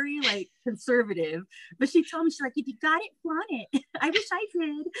 she's very like conservative. But she told me, she's like, if you got it, flaunt it. I wish I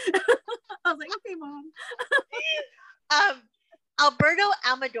did. I was like, okay, mom. Alberto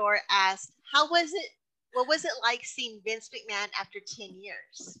Amador asked, what was it like seeing Vince McMahon after 10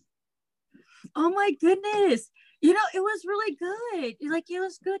 years? Oh my goodness. It was really good. Like, it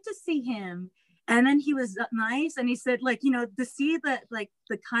was good to see him. And then he was nice, and he said, like, to see that, like,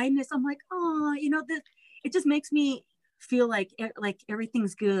 the kindness. I'm like, oh, it just makes me feel like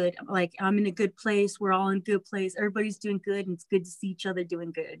everything's good. Like, I'm in a good place. We're all in a good place. Everybody's doing good, and it's good to see each other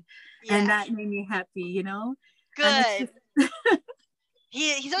doing good. Yeah. And that made me happy, Good.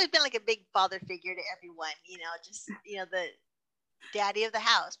 He's always been like a big father figure to everyone, just, the daddy of the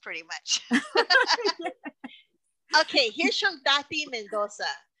house, pretty much. Okay, here's from Tati Mendoza.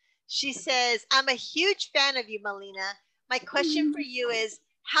 She says, I'm a huge fan of you, Melina. My question for you is,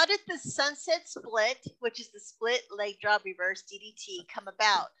 how did the Sunset Split, which is the split leg drop reverse DDT, come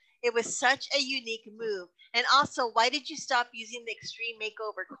about? It was such a unique move. And also, why did you stop using the Extreme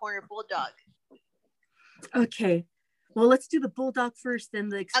Makeover Corner Bulldog? Okay. Well, let's do the Bulldog first, then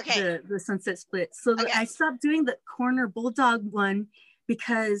the Sunset Split. So I stopped doing the Corner Bulldog one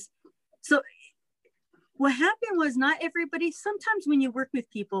because, what happened was, not everybody, sometimes when you work with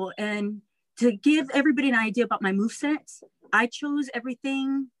people, and to give everybody an idea about my movesets, I chose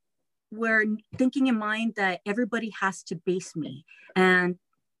everything where thinking in mind that everybody has to base me. And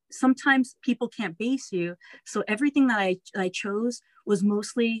sometimes people can't base you. So everything that I chose was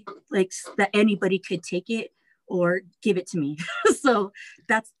mostly like that anybody could take it or give it to me. So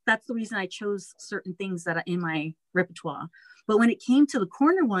that's the reason I chose certain things that are in my repertoire. But when it came to the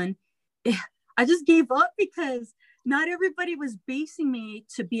corner one, I just gave up because not everybody was basing me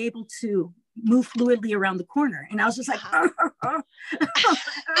to be able to move fluidly around the corner. And I was just like, I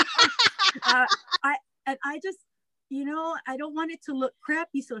just, I don't want it to look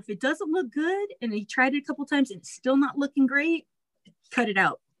crappy. So if it doesn't look good, and he tried it a couple times and it's still not looking great, cut it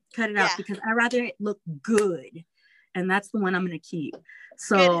out, because I rather it look good. And that's the one I'm going to keep.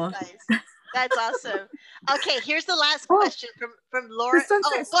 So That's awesome. Okay, here's the last question from Laura. Go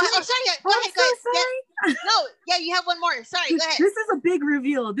ahead. Oh, sorry. Go ahead. Sorry. Yeah. No, yeah, you have one more. Sorry, go ahead. This is a big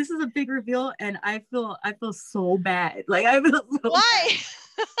reveal, and I feel so bad. Like I feel so Why?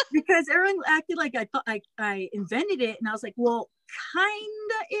 Bad. Because everyone acted like I thought I invented it, and I was like, well,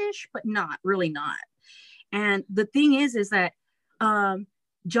 kinda ish, but not really not. And the thing is that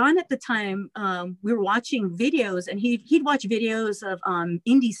John at the time, we were watching videos, and he'd watch videos of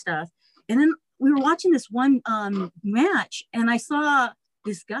indie stuff, and then we were watching this one match, and I saw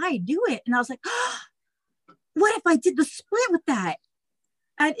this guy do it, and I was like, oh, what if I did the split with that?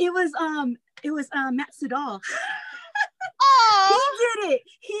 And it was Matt Sudal.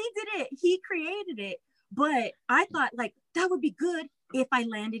 He did it. He created it. But I thought like that would be good if I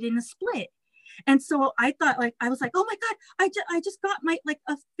landed in a split. And so I thought like, I was like, oh my God, I just got my like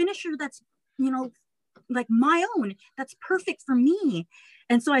a finisher that's, you know, like my own, that's perfect for me.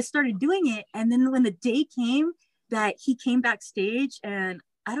 And so I started doing it. And then when the day came that he came backstage, and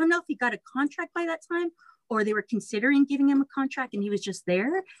I don't know if he got a contract by that time or they were considering giving him a contract and he was just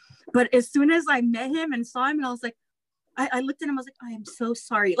there. But as soon as I met him and saw him, and I was like, I looked at him, I was like, I am so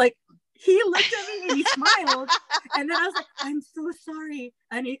sorry. Like he looked at me and he smiled. And then I was like, I'm so sorry.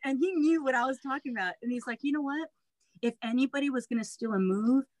 And he knew what I was talking about. And he's like, you know what? If anybody was going to steal a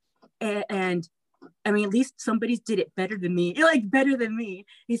move, and I mean, at least somebody did it better than me. Like better than me.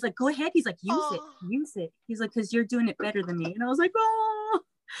 He's like, go ahead. He's like, use it. He's like, because you're doing it better than me. And I was like, oh,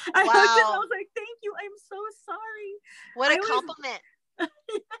 I hugged him. I was like, thank you. I'm so sorry. What a compliment.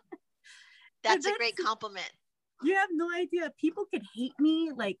 That's a great compliment. You have no idea. People could hate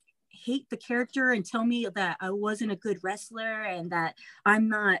me, like hate the character and tell me that I wasn't a good wrestler and that I'm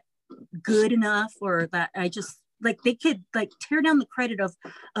not good enough, or that I just like, they could like tear down the credit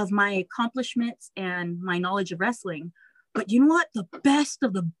of my accomplishments and my knowledge of wrestling. But you know what? The best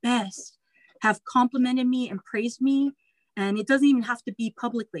of the best have complimented me and praised me. And it doesn't even have to be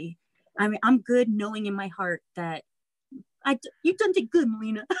publicly. I mean, I'm good knowing in my heart that you done did good,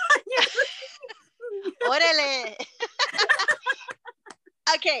 Melina. Órale.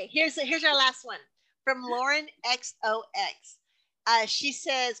 Okay, here's our last one from Lauren XOX. She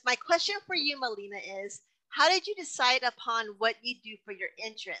says, my question for you, Melina, is how did you decide upon what you do for your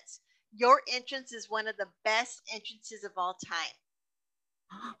entrance? Your entrance is one of the best entrances of all time.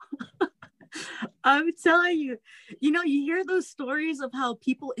 I'm telling you, you know, you hear those stories of how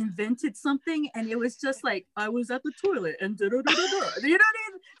people invented something and it was just like, I was at the toilet and da da da da da. You know what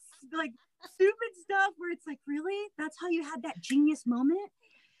I mean? Like stupid stuff where it's like, really? That's how you had that genius moment?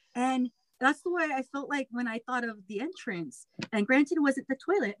 And that's the way I felt like when I thought of the entrance. And granted, it wasn't the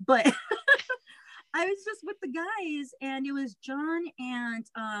toilet, but I was just with the guys, and it was John and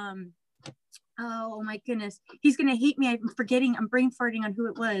oh my goodness, he's gonna hate me. I'm brain farting on who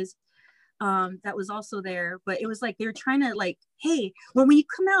it was. That was also there, but it was like they were trying to like, hey, when you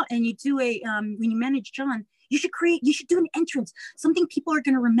come out and you do when you manage John, you should do an entrance, something people are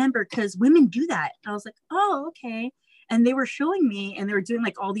gonna remember because women do that. I was like, oh, okay. And they were showing me, and they were doing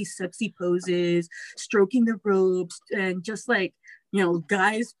like all these sexy poses, stroking the ropes, and just like, you know,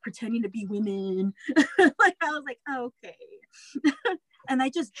 guys pretending to be women. Like I was like, oh, okay. And I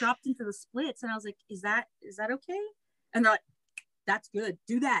just dropped into the splits, and I was like, is that okay? And they're like, that's good.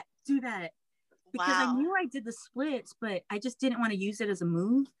 Do that. Because wow. I knew I did the splits, but I just didn't want to use it as a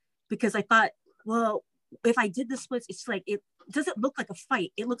move because I thought, well, if I did the splits, it's like, it doesn't look like a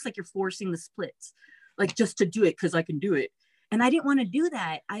fight. It looks like you're forcing the splits, like just to do it because I can do it. And I didn't want to do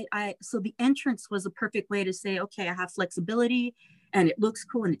that. So the entrance was a perfect way to say, okay, I have flexibility and it looks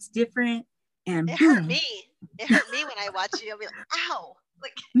cool and it's different. And it hurt me. It hurt me when I watched you. I'll be like, ow.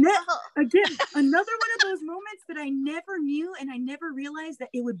 Like, again, another one of those moments that I never knew, and I never realized that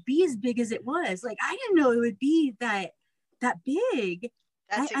it would be as big as it was. Like I didn't know it would be that big.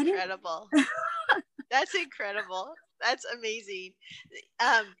 That's incredible. That's incredible. That's amazing.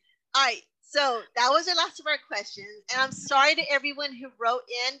 All right. So that was the last of our questions. And I'm sorry to everyone who wrote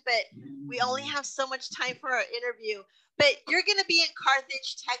in, but we only have so much time for our interview. But you're going to be in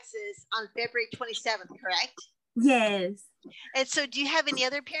Carthage, Texas on February 27th, correct? Yes. And so do you have any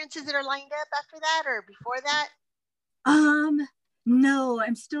other appearances that are lined up after that or before that? No,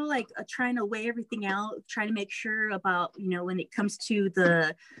 I'm still like trying to weigh everything out, trying to make sure about, you know, when it comes to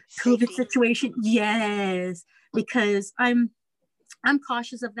the COVID situation. Yes, because I'm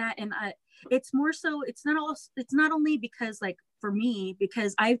cautious of that. And it's more so, it's not only because like for me,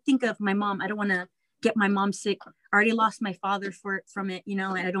 because I think of my mom. I don't want to get my mom sick. I already lost my father from it, you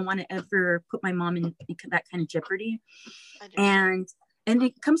know, and I don't want to ever put my mom in that kind of jeopardy. And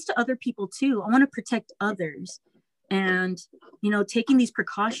it comes to other people too. I want to protect others. And, taking these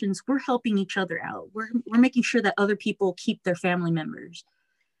precautions, we're helping each other out. We're making sure that other people keep their family members.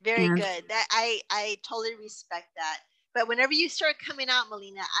 Very good. That I totally respect that. But whenever you start coming out,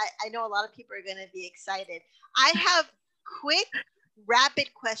 Melina, I know a lot of people are going to be excited. I have quick,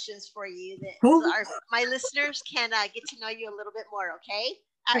 rapid questions for you that so my listeners can get to know you a little bit more, okay?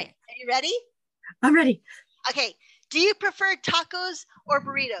 All right. Are you ready? I'm ready. Okay. Do you prefer tacos or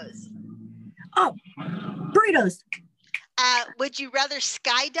burritos? Oh, burritos. Would you rather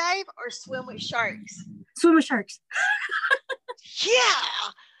skydive or swim with sharks? Swim with sharks.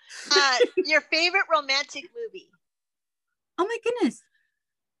 Yeah. Your favorite romantic movie? Oh my goodness.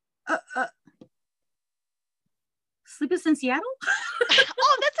 Sleepless in Seattle?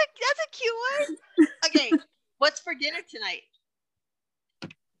 Oh, that's a cute one. Okay. What's for dinner tonight?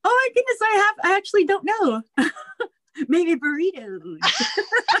 Oh my goodness, I actually don't know. Maybe burritos.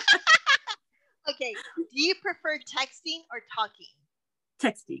 Okay. Do you prefer texting or talking?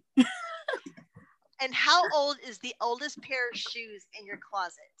 Texting. And how old is the oldest pair of shoes in your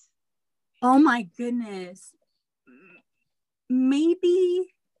closet? Oh my goodness.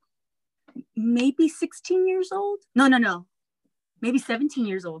 Maybe 16 years old? No. Maybe 17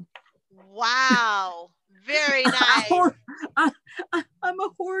 years old. Wow. Very nice. I'm a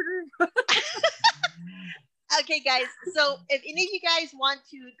hoarder. Okay, guys. So if any of you guys want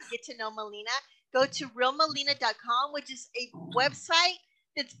to get to know Melina, go to realmelina.com, which is a website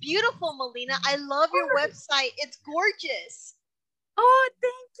that's beautiful, Melina. I love your website. It's gorgeous. Oh,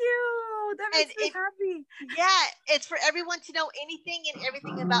 thank you. That makes me happy. Yeah, it's for everyone to know anything and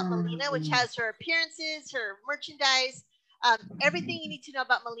everything about Melina, which has her appearances, her merchandise, everything you need to know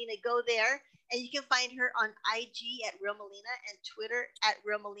about Melina. Go there. And you can find her on IG at Real Melina and Twitter at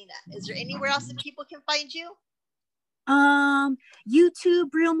Real Melina. Is there anywhere else that people can find you?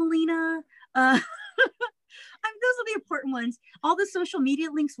 YouTube, Real Melina. Those are the important ones. All the social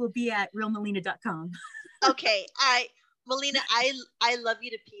media links will be at realmelina.com. Okay. All right. Melina, I love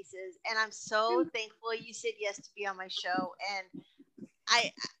you to pieces. And I'm so thankful you said yes to be on my show. And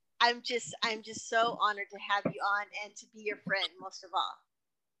I'm just so honored to have you on and to be your friend, most of all.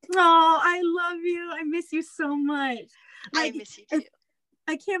 Oh, I love you. I miss you so much. I miss you too.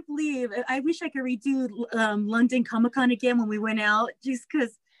 I can't believe. I wish I could redo London Comic Con again when we went out, just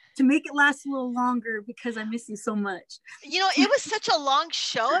because to make it last a little longer, because I miss you so much. It was such a long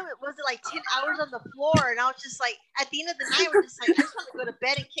show. It was like 10 hours on the floor, and I was just like, at the end of the night, we're just like, I just want to go to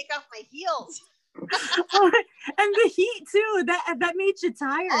bed and kick off my heels. And the heat too. That made you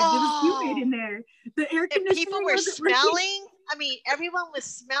tired. It was humid in there. The air conditioning. People were smelling. I mean, everyone was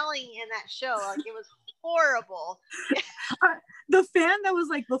smelling in that show. Like, it was horrible. The fan that was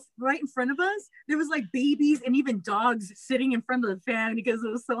like right in front of us, there was like babies and even dogs sitting in front of the fan because it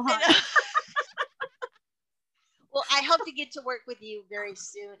was so hot. Well, I hope to get to work with you very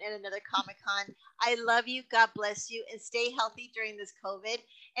soon at another Comic-Con. I love you. God bless you. And stay healthy during this COVID.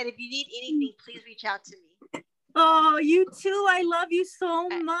 And if you need anything, please reach out to me. Oh, you too. I love you so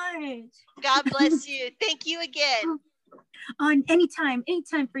much. God bless you. Thank you again. On anytime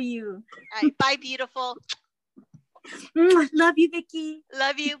for you. All right. Bye, beautiful. Love you, Vicky.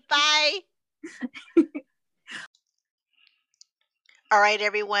 Love you. Bye. All right,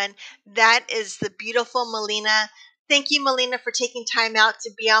 everyone. That is the beautiful Melina. Thank you, Melina, for taking time out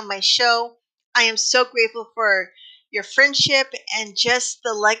to be on my show. I am so grateful for your friendship and just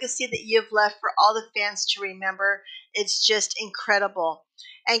the legacy that you've left for all the fans to remember. It's just incredible.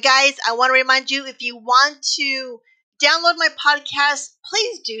 And guys, I want to remind you, if you want to download my podcast,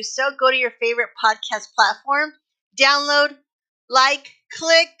 please do so. Go to your favorite podcast platform, download, like,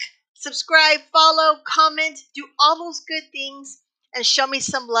 click, subscribe, follow, comment, do all those good things. And show me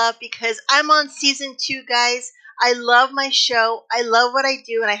some love because I'm on season 2, guys. I love my show. I love what I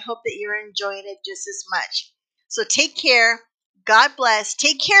do, and I hope that you're enjoying it just as much. So take care. God bless.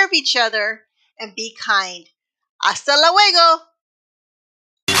 Take care of each other and be kind. Hasta luego.